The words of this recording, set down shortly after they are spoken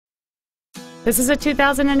This is a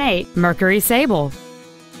 2008 Mercury Sable.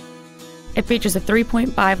 It features a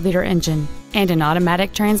 3.5-liter engine and an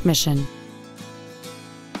automatic transmission.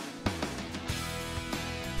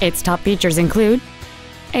 Its top features include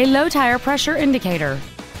a low tire pressure indicator,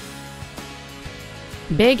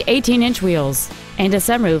 big 18-inch wheels, and a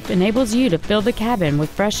sunroof enables you to fill the cabin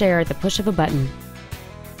with fresh air at the push of a button.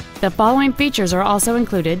 The following features are also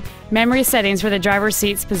included: memory settings for the driver's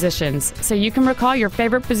seat's positions, so you can recall your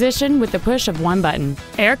favorite position with the push of one button,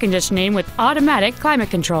 air conditioning with automatic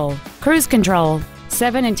climate control, cruise control,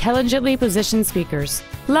 7 intelligently positioned speakers,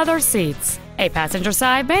 leather seats, a passenger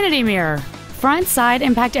side vanity mirror, front side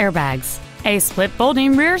impact airbags, a split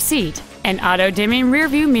folding rear seat, an auto-dimming rear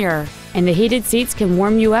view mirror, and the heated seats can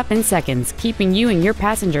warm you up in seconds, keeping you and your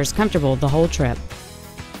passengers comfortable the whole trip.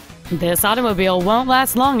 This automobile won't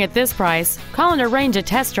last long at this price. Call and arrange a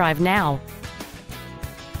test drive now.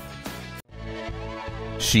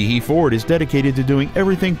 Sheehy Ford is dedicated to doing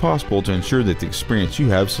everything possible to ensure that the experience you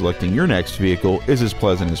have selecting your next vehicle is as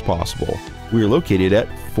pleasant as possible. We are located at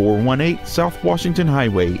 418 South Washington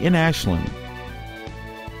Highway in Ashland.